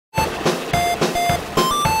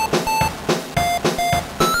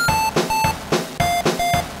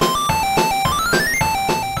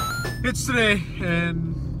clouds today,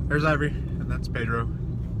 and there's Ivory, and that's Pedro.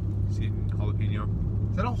 He's eating jalapeno.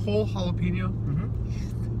 Is that a whole jalapeno?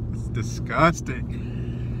 Mm-hmm. It's disgusting.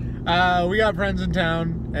 We got friends in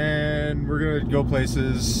town, and we're gonna go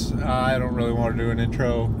places. I don't really want to do an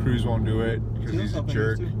intro. Cruz won't do it because he's a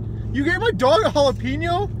jerk. You gave my dog a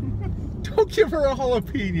jalapeno? Don't give her a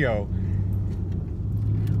jalapeno.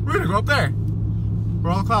 We're gonna go up there,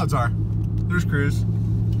 where all the clouds are. There's Cruz,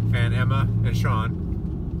 and Emma, and Sean.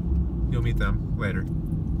 You'll meet them later.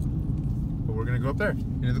 But we're gonna go up there,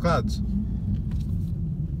 into the clouds.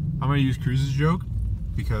 I'm gonna use Cruz's joke,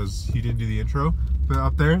 because he didn't do the intro. But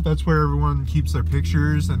up there, that's where everyone keeps their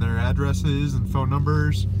pictures and their addresses and phone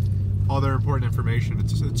numbers, all their important information.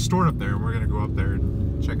 It's stored up there, and we're gonna go up there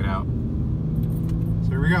and check it out. So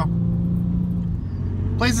here we go.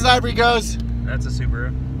 Places Ivory goes. That's a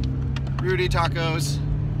Subaru. Rudy tacos.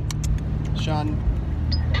 Sean,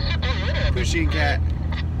 Pushy and Cat.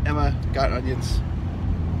 Emma got onions.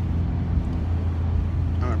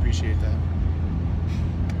 I don't appreciate that.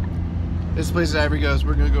 This is Places Ivory goes.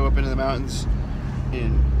 We're gonna go up into the mountains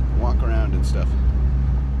and walk around and stuff.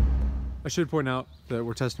 I should point out that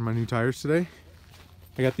we're testing my new tires today.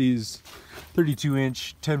 I got these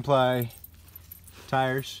 32-inch 10-ply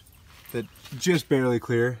tires that just barely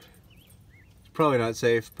clear. It's probably not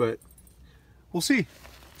safe, but we'll see.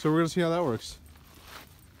 So we're gonna see how that works.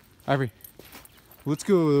 Ivory, let's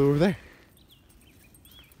go over there.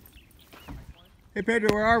 Hey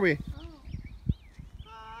Pedro, where are we?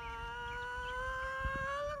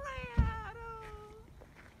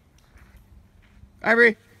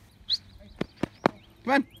 Ivory,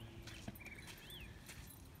 come on.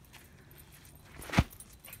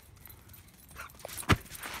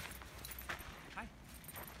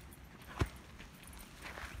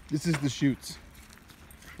 This is the chutes.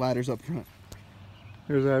 Ladders up front.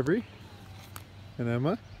 There's Ivory and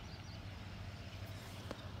Emma.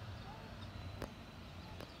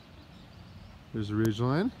 There's the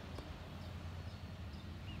Ridgeline.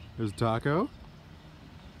 There's Taco.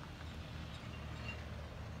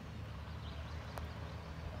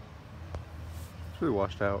 It's really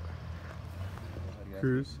washed out.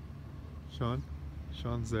 Cruz. Sean.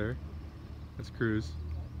 Sean's there. That's Cruz.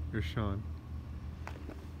 Here's Sean.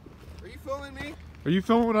 Are you filming me? Are you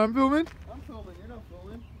filming what I'm filming? I'm filming, you're not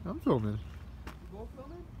filming. I'm filming. You both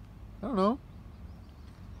filming? I don't know.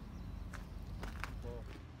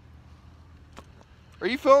 Are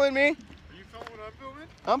you filming me? Are you filming what I'm filming?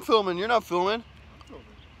 I'm filming, you're not filming. I'm filming.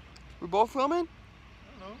 We're both filming?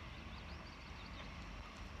 I don't know.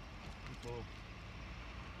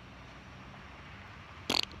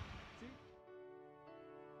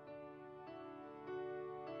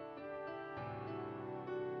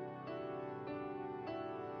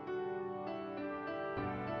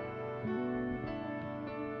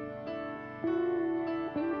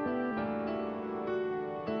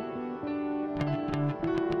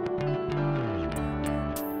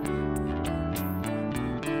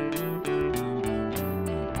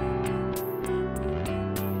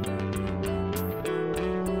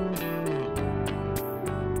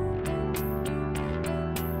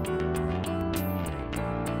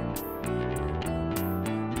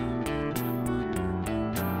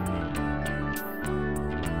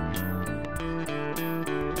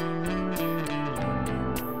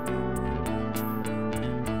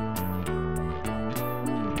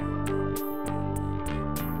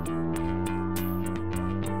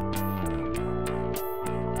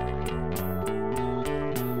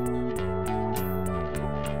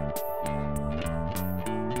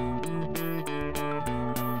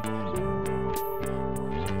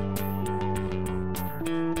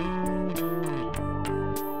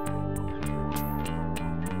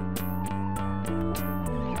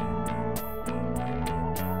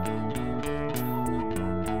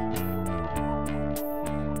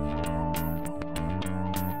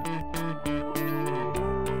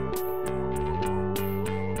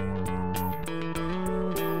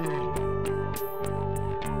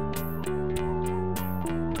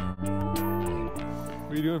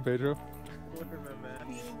 What are you doing, Pedro? Wearing my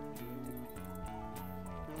mask.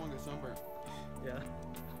 You want to get sunburned. Yeah.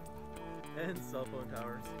 And cell phone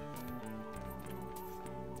towers.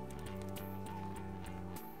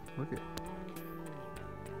 Look at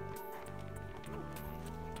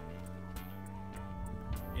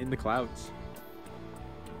in the clouds.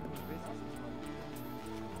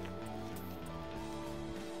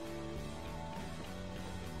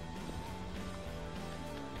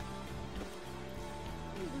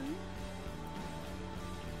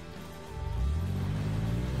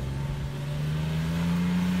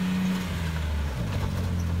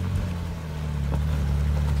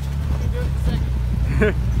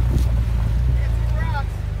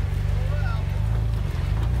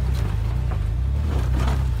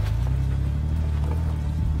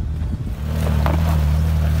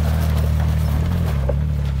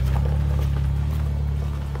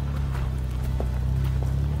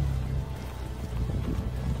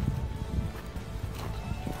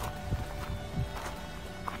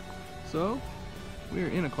 So, we're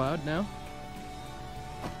in a cloud now.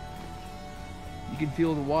 You can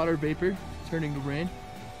feel the water vapor turning to rain.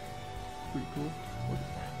 Pretty cool.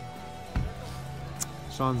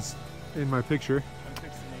 Sean's in my picture. I'm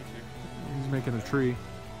fixing nature. He's making a tree.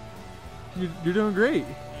 You're doing great.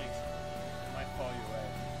 Thanks. It might fall your way.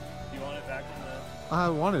 Do you want it back in the... I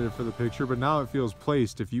wanted it for the picture, but now it feels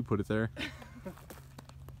placed if you put it there.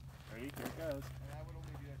 Ready? Here it goes.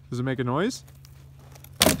 Does it make a noise?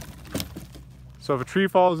 So if a tree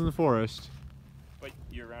falls in the forest... Wait,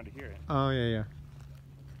 you're around to hear it. Oh, yeah, yeah.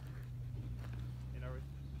 You know,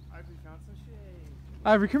 Ivory found some shade.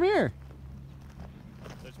 Ivory, come here.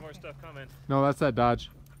 There's more stuff coming. No, that's that Dodge.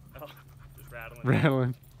 Oh, just rattling.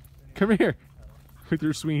 Rattling. Come here. With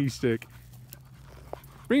your swingy stick.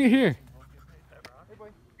 Bring it here. Hey, boy.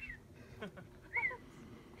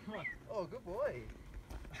 Come on. Oh, good boy.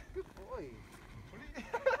 Good boy.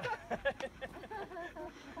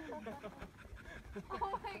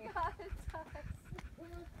 Oh my god, it does.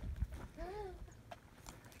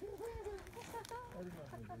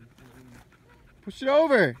 Push it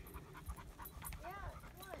over. Yeah, come on,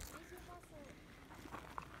 use your muscle.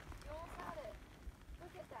 You almost had it.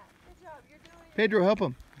 Look at that. Good job, you're doing it. Pedro, help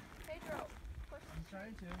him. Pedro, push. I'm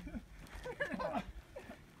trying to.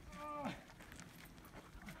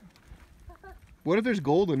 What if there's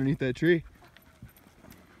gold underneath that tree?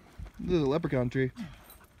 This is a leprechaun tree.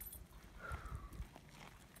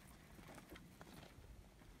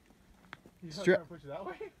 Push it that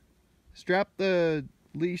way? Strap the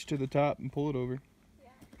leash to the top and pull it over. Yeah.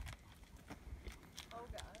 Oh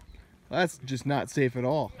gosh. That's just not safe at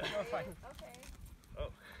all. Okay. Okay. Oh.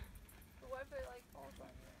 But what if it like falls on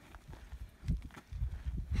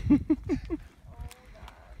you?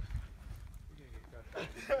 Oh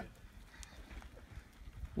god.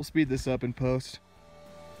 We'll speed this up in post.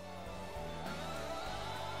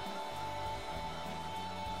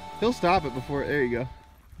 He'll stop it before. There you go.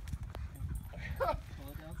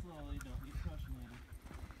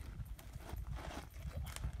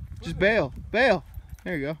 Just bail. Bail.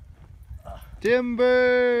 There you go.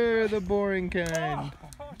 Timber, the boring kind.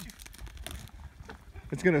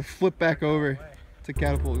 It's gonna flip back over. It's a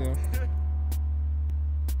catapult now.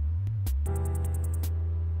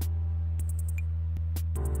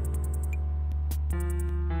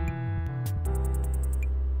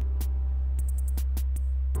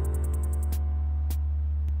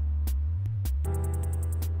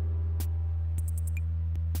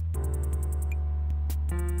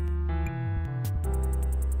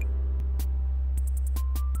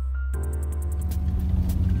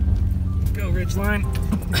 Go, Ridgeline.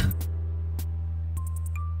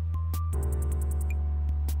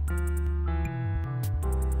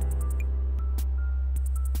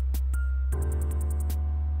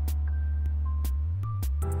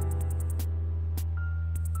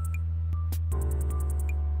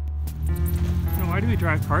 Why do we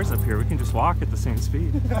drive cars up here? We can just walk at the same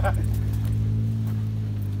speed. It's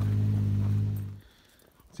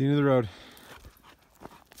the end of the road.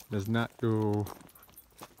 Does not go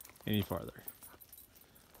any farther.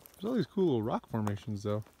 There's all these cool little rock formations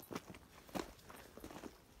though.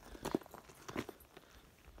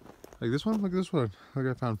 Like this one, look at this one. Look what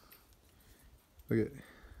I found. Look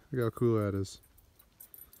how cool that is.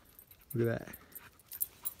 Look at that. Is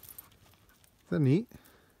that neat?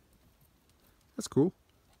 That's cool.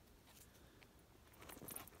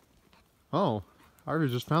 Oh, I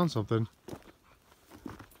already just found something.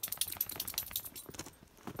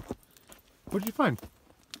 What did you find?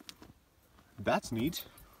 That's neat.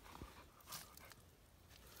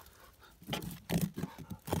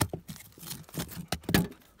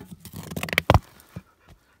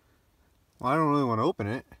 Well, I don't really want to open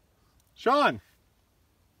it. Sean!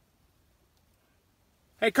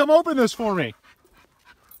 Hey, come open this for me.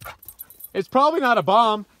 It's probably not a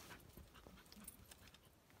bomb.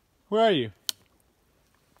 Where are you?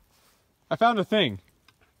 I found a thing.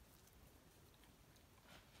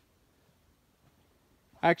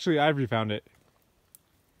 Actually, Ivory found it.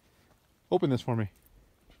 Open this for me.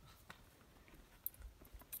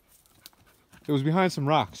 It was behind some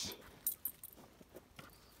rocks.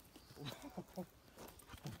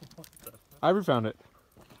 Ivory found it.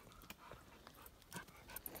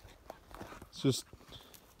 It's just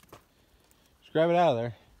grab it out of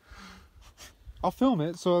there. I'll film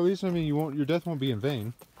it, so at least, I mean, your death won't be in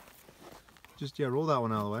vain. Just, yeah, roll that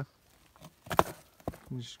one out of the way.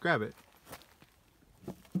 And just grab it.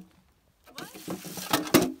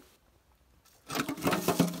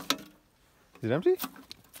 Is it empty?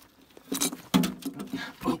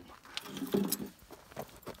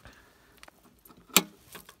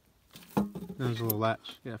 There's a little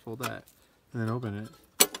latch. Yeah, fold that. And then open it.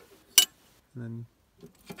 And then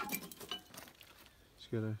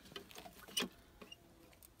just gotta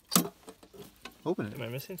open it. Am I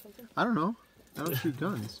missing something? I don't know. I don't shoot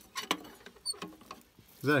guns.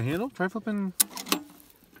 Is that a handle? Try flipping.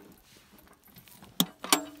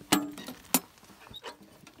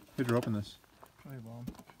 Pedro, open this. Try bomb.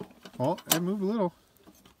 Oh, and move a little.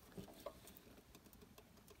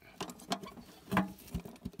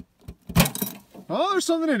 Oh, there's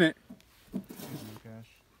something in it.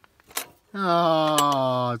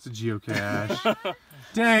 Oh, it's a geocache.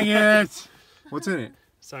 Dang it! What's in it?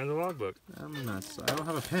 Sign the logbook. I'm nuts. I don't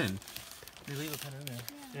have a pen. You leave a pen in there.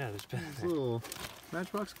 Yeah, there's been. This little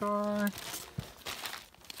Matchbox car.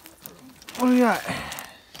 What do we got?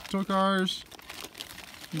 Toy cars.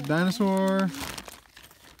 Dinosaur.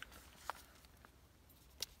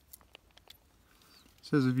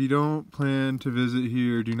 Says if you don't plan to visit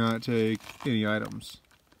here, do not take any items.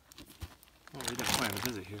 Well, we didn't plan to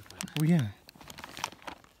visit here. Oh yeah.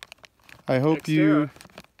 I hope you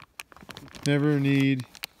never need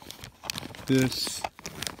this.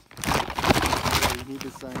 You need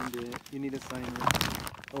to sign it. You need to sign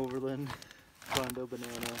it. Overland, Bondo,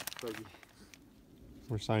 Banana, Buggy.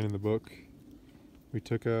 We're signing the book. We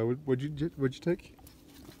took what'd you take?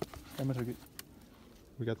 I'm gonna take it.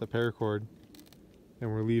 We got the paracord, and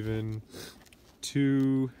we're leaving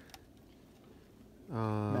 2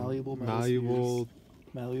 malleable metal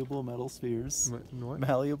spheres. What?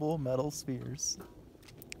 Malleable metal spheres.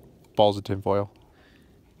 Balls of tinfoil.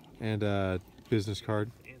 And a business card.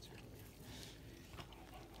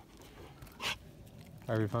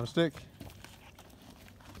 Ivory found a stick.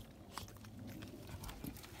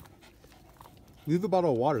 Leave the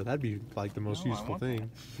bottle of water. That'd be like the most useful thing.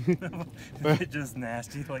 It's just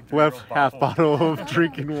nasty, like Left half bottle of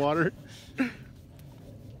drinking water.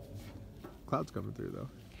 Cloud's coming through though.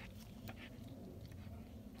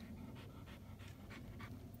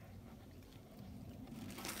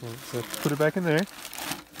 So put it back in there. And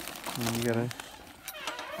then you gotta.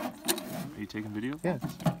 Are you taking video? Yeah.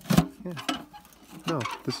 Yeah. No,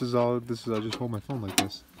 this is all. I just hold my phone like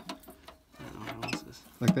this.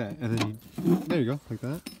 Like that, and then you. There you go, like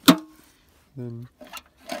that. Then,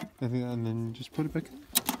 and then just put it back.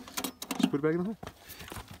 Just put it back in the hole.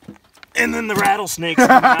 And then the rattlesnakes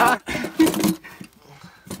come out.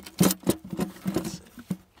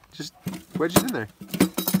 Just wedge it in there.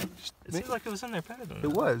 It seems like it was in there better than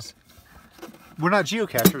It was. We're not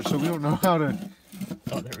geocachers, so we don't know how to.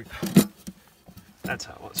 Oh, there we go. That's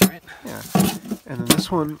how it was, right? Yeah. And then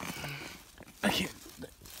this one. I can't.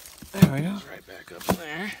 There we go. Right back up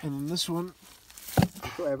there. And then this one.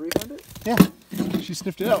 So Ivory found it? Yeah. She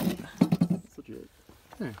sniffed it out. That's legit.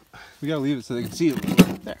 There. We gotta leave it so they can see it.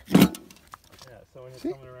 There. Yeah, so when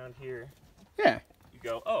you're coming around here, Yeah. you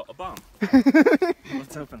go, oh, a bomb.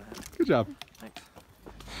 Let's open that. Good job. Thanks.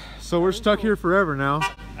 So we're stuck here forever now.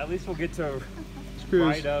 At least we'll get to Cruise.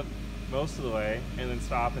 ride up most of the way and then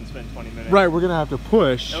stop and spend 20 minutes. Right, we're gonna have to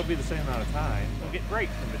push. It'll be the same amount of time. We'll get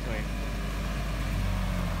breaks in between.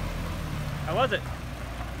 How was it?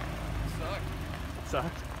 Sucked.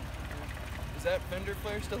 Sucked. Is that fender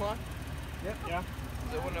flare still on? Yep. Yeah.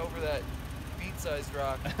 Because I went over that bead-sized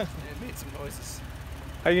rock and it made some noises.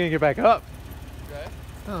 How are you gonna get back up? Okay.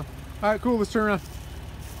 Oh. All right, cool. Let's turn around. You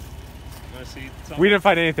want to see something? We didn't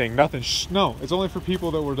find anything. Nothing. No, it's only for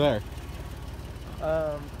people that were there.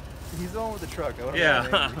 He's the one with the truck. I Yeah. you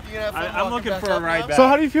gonna have fun I'm walking looking back for a up ride now? back. So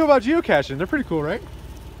how do you feel about geocaching? They're pretty cool, right?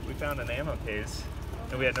 We found an ammo case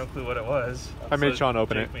and we had no clue what it was. I made Sean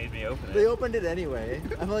open Jake it. made me open They it. opened it anyway.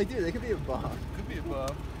 I'm like, dude, they could be a bomb. Could be a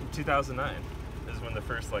bomb. 2009 is when the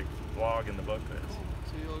first like vlog in the book is. So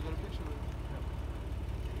you'll get a picture of it.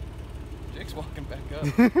 Jake's walking back up.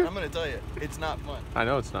 I'm going to tell you, it's not fun. I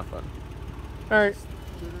know it's not fun. All right.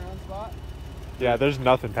 Turnaround spot? Yeah, there's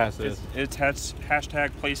nothing past this. It's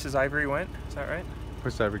hashtag places Ivory went. Is that right?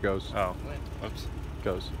 Push ever goes. Oh. Oops.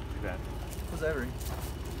 Goes. Too bad. What's Ivory?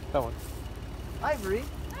 That one. Ivory?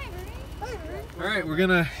 Ivory. All right, we're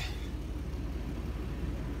gonna.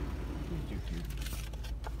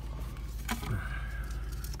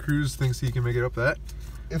 Cruz thinks he can make it up that.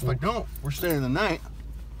 If I don't, we're staying the night.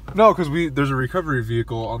 No, because there's a recovery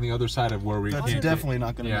vehicle on the other side of where we. That's camped. definitely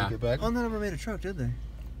not gonna Yeah. make it back. Honda never made a truck, did they?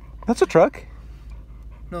 That's a truck.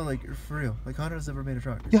 No, like for real. Like Honda's never made a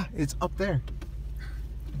truck. Yeah, it's up there.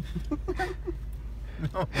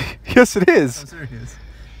 No, Yes, it is. I'm serious.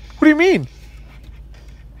 What do you mean?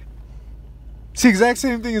 It's the exact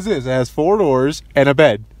same thing as this. It has 4 doors and a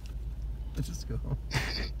bed. Let's just go.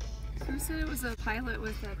 Who said it was a pilot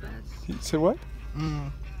with that bed? You said what?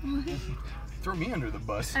 Throw me under the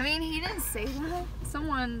bus. I mean, he didn't say that.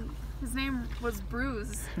 Someone, his name was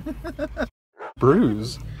Bruce.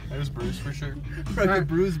 Bruise. There's Bruce for sure. Like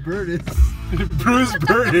Bruce Bird is. Bruise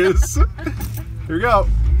Bird is. Here we go.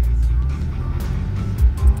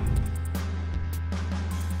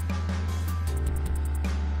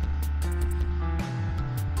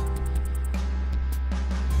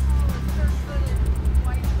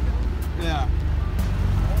 Yeah.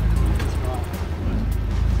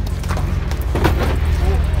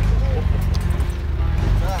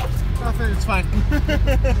 Nothing, it's fine.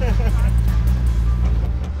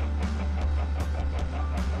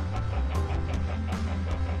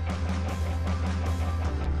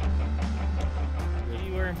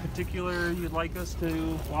 Anywhere in particular you'd like us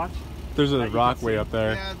to watch? There's a That you rock can way see? up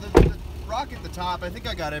there. Yeah, the rock at the top. I think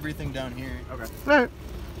I got everything down here. Okay. Alright.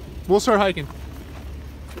 We'll start hiking.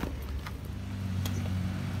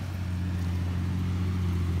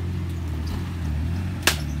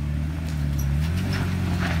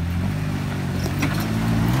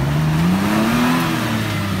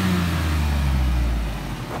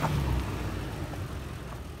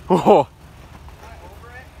 Oh,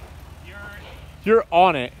 you're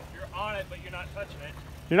on it. You're on it, but you're not touching it.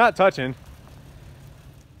 You're not touching.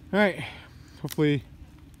 All right. Hopefully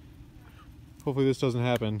this doesn't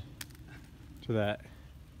happen to that.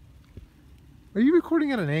 Are you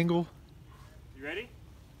recording at an angle? You ready?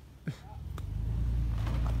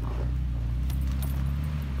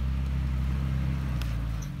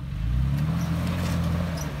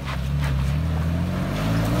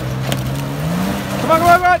 Come on, come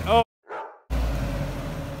on, come on! Oh.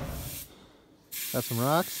 Got some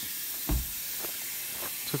rocks.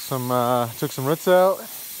 Took some roots out.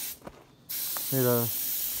 Made a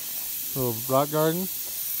little rock garden.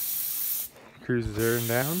 Cruises there and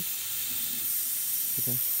down.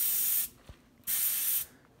 Okay.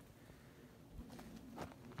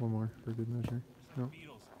 One more for good measure. No.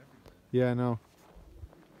 Yeah, I know.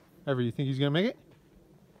 Ivory, you think he's gonna make it?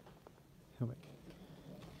 He'll make it.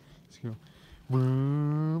 Let's go.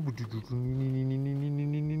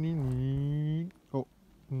 Oh.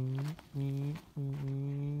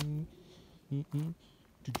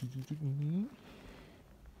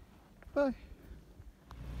 Bye.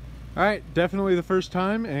 Alright, definitely the first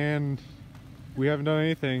time, and we haven't done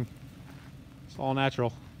anything. It's all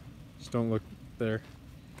natural. Just don't look there.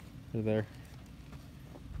 They're there.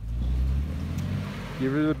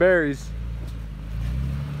 Give her the berries.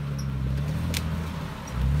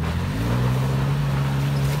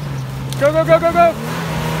 Go, go, go, go, go!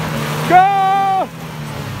 Go!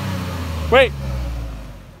 Wait.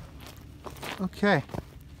 Okay.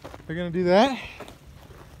 They're gonna do that.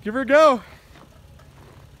 Give her a go.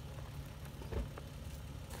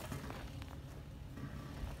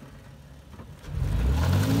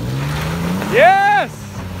 Yes!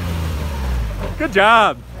 Good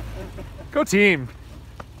job. Go team.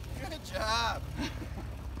 Good job.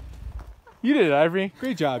 You did it, Ivory.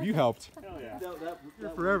 Great job. You helped. Hell yeah. You're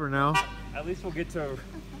forever now. At least we'll get to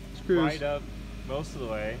Cruise. ride up most of the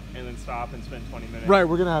way and then stop and spend 20 minutes. Right,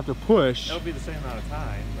 we're gonna have to push. It'll be the same amount of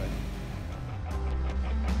time, but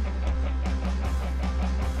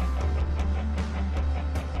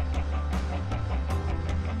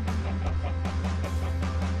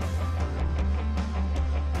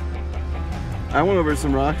I went over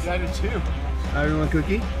some rocks. I did too. I want a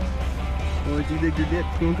cookie. What you dig your dip?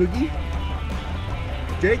 You want a cookie?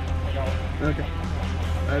 Jake? no. Okay.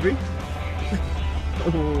 Ivory?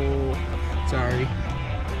 Oh, sorry.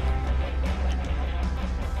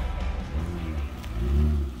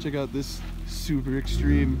 Check out this super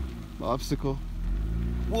extreme obstacle.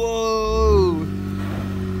 Whoa!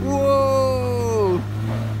 Whoa!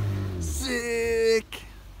 Sick!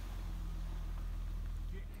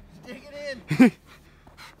 Dig it in!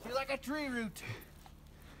 You're like a tree root.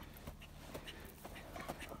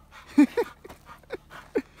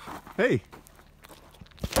 Hey.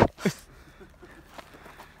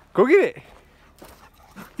 Go get it.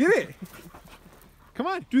 Get it. Come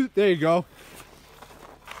on. There you go.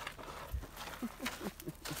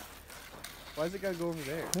 Why does it gotta go over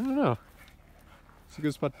there? I don't know. It's a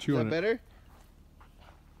good spot to chew Is on that it. better?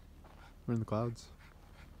 We're in the clouds.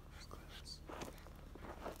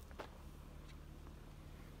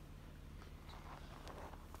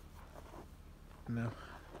 No. Down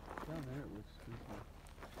there it looks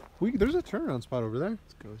spooky. There's a turnaround spot over there.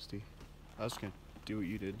 It's ghosty. I was gonna do what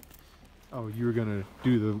you did. Oh, you were gonna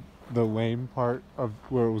do the lame part of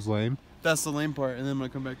where it was lame? That's the lame part, and then I'm gonna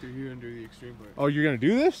come back through here and do the extreme part. Oh, you're gonna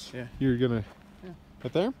do this? Yeah. You're gonna. Yeah.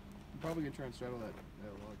 Right there? I'm probably gonna try and straddle that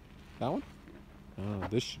log. That one? Oh,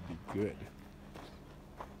 this should be good.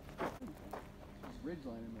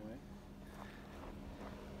 ridgeline in the way.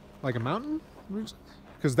 Like a mountain?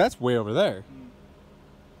 Because that's way over there.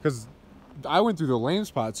 Because I went through the lame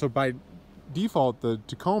spot, so by default, the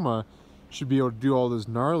Tacoma should be able to do all this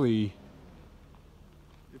gnarly.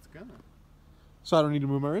 It's gonna. So I don't need to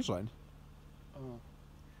move my ridgeline. Oh.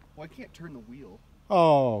 Well, I can't turn the wheel.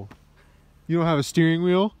 Oh. You don't have a steering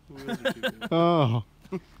wheel? The wheels are too big. Oh.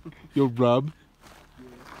 You'll rub.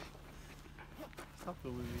 Stop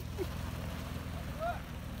filming me.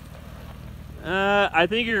 I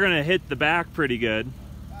think you're gonna hit the back pretty good.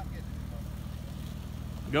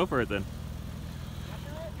 Go for it then.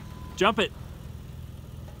 Jump it.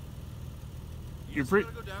 You're pretty.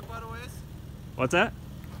 Go down quite a ways? What's that?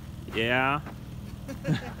 Yeah.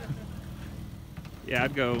 Yeah,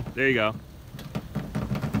 I'd go. There you go.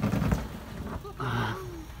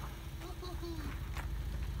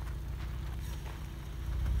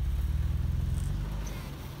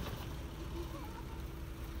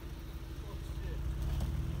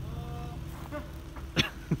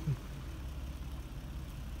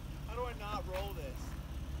 How do I not roll this?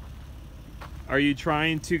 Are you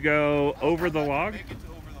trying to go over the log? Make it to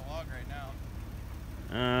over the log right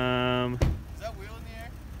now. Um, Is that wheel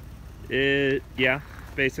in the air? yeah,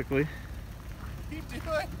 basically. What are you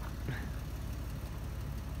doing?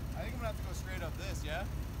 I think I'm gonna have to go straight up this, yeah?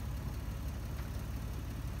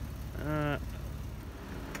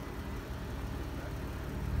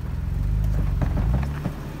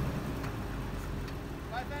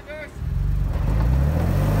 Bye, fenders!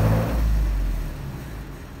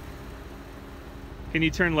 Can you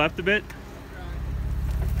turn left a bit?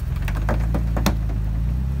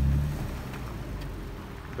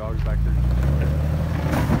 Dog's back there.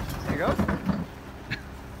 There you go.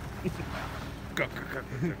 Go.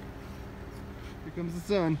 Here comes the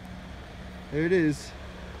sun. There it is.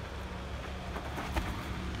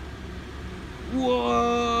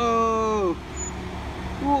 Whoa!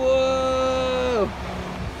 Whoa!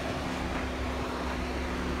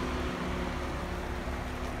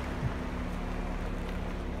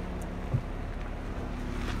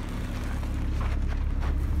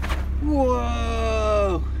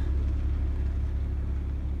 Whoa!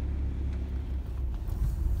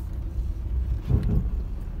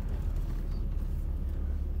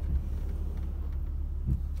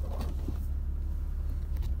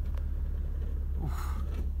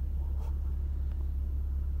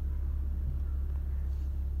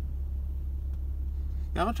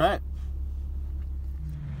 Yeah, I'm gonna try it.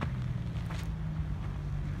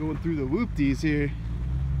 Going through the whoop-dees here.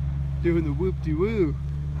 Doing the whoop-de-woo.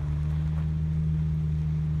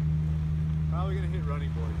 Probably gonna hit running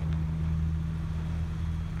board.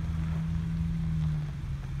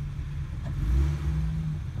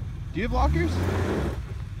 Do you have lockers?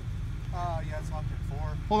 Yeah, it's locked in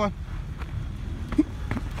 4. Hold on.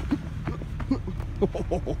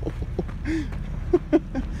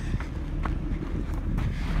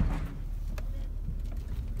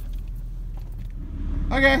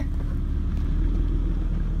 Okay.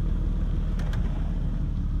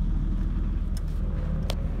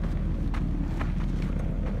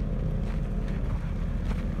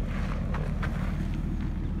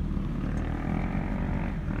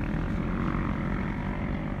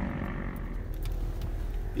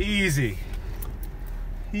 Easy.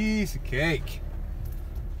 Piece of cake.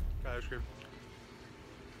 Got ice cream.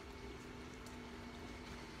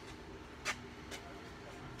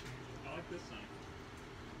 I like this sign.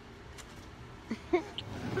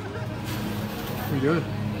 What are you doing?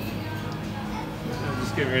 I'm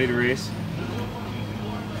just getting ready to race.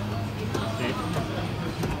 Okay.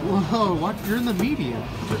 Whoa, what? You're in the median.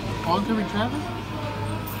 Oncoming traffic?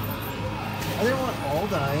 I didn't want all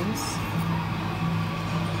dimes.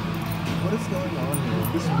 What is going on here?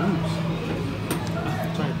 This moves.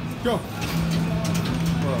 Sorry. Go.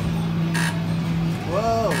 Whoa.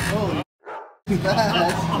 Whoa. Holy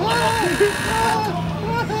fast.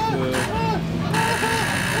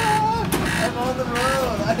 I'm on the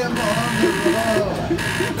road. I am on the road.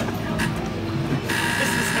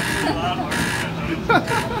 This is actually a lot harder than I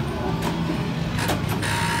thought.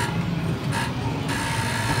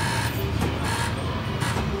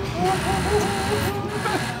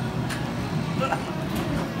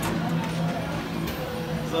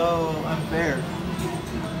 So unfair.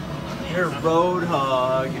 You're a road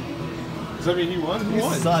hog. Does that mean he won? Who You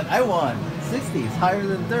won? suck. I won. 60s, higher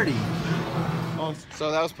than 30. Oh,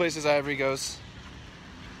 So that was places Ivory goes.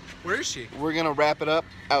 where is she? We're gonna wrap it up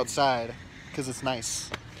outside because it's nice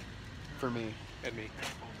for me. And me.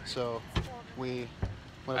 So we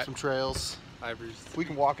went up some trails. Ivory's. We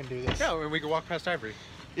can walk and do this. Yeah, and we can walk past Ivory.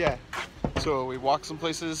 Yeah. So we walked some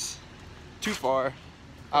places too far.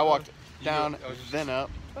 I walked down, then up.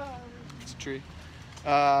 It's a tree.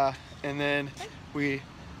 And then we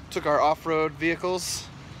took our off-road vehicles.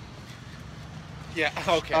 Yeah,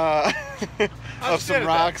 okay. Up some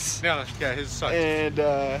rocks. No, yeah, his son.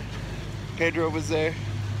 And Pedro was there.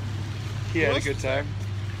 He had a good time.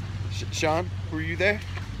 Sean, were you there?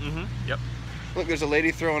 Mm-hmm. Yep. Look, there's a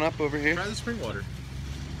lady throwing up over here. Try the spring water.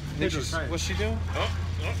 What's she doing?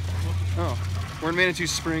 Oh, we're in Manitou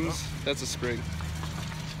Springs. That's a spring.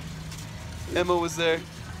 Emma was there.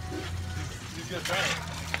 He's gonna try it.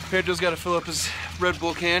 Pedro's got to fill up his Red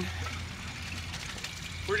Bull can.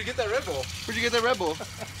 Where'd you get that Red Bull? Where'd you get that Red Bull?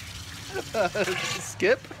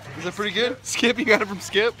 Skip? Is that pretty good? Skip, you got it from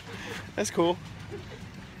Skip? That's cool.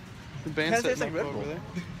 The band Kinda tastes setting like up Red over Bull.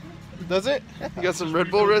 there. Does it? You got some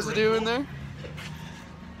Red Bull residue in there?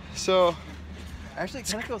 So, Actually, it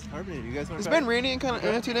kind of feels carbonated. You guys want it's to been rainy and kind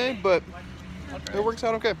of today, but it works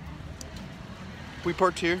out okay. We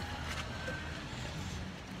parked here.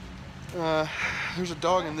 There's a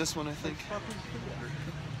dog in this one, I think.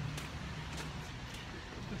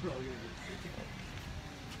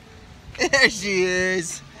 There she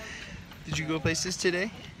is. Did you go places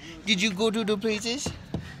today? Did you go to the places?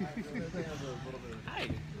 Hi.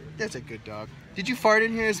 That's a good dog. Did you fart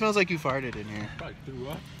in here? It smells like you farted in here. Probably threw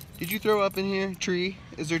up. Did you throw up in here? Tree?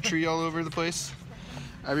 Is there a tree all over the place?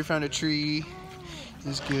 Ivory found a tree.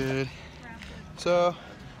 It's good. So,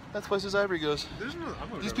 that's places Ivory goes.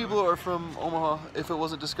 These people are from Omaha, if it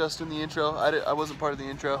wasn't discussed in the intro. I wasn't part of the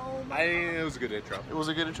intro. It was a good intro. It was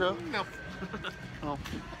a good intro? No. Oh.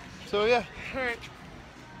 So, yeah. Alright.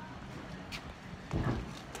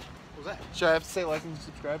 What was that? Should I have to say like and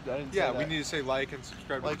subscribe? I didn't say Yeah, that. we need to say like and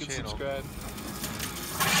subscribe Like to the and channel.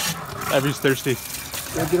 subscribe. Ivory's thirsty.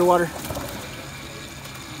 Go get her water.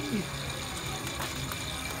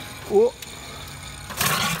 Oh.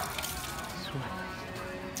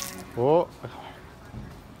 Oh.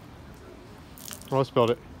 I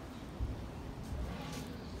spilled it.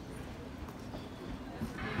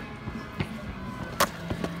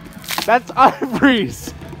 That's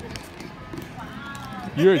Ivory's.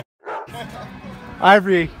 You're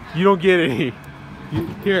Ivory. You don't get any.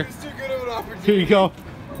 Here. It's too good of an opportunity. Here you go.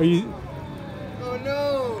 Are you? Oh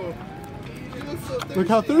no! You look so thirsty. Look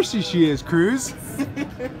how thirsty she is, Cruz.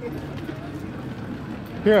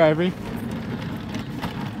 Here, Ivory.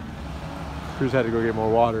 Cruz had to go get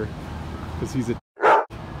more water because he's a.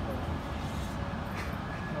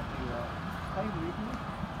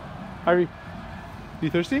 Ivory, you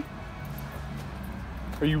thirsty?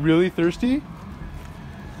 Are you really thirsty?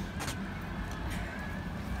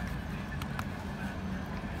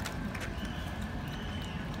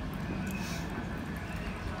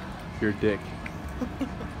 You're a dick.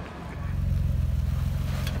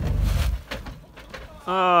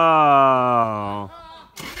 Oh.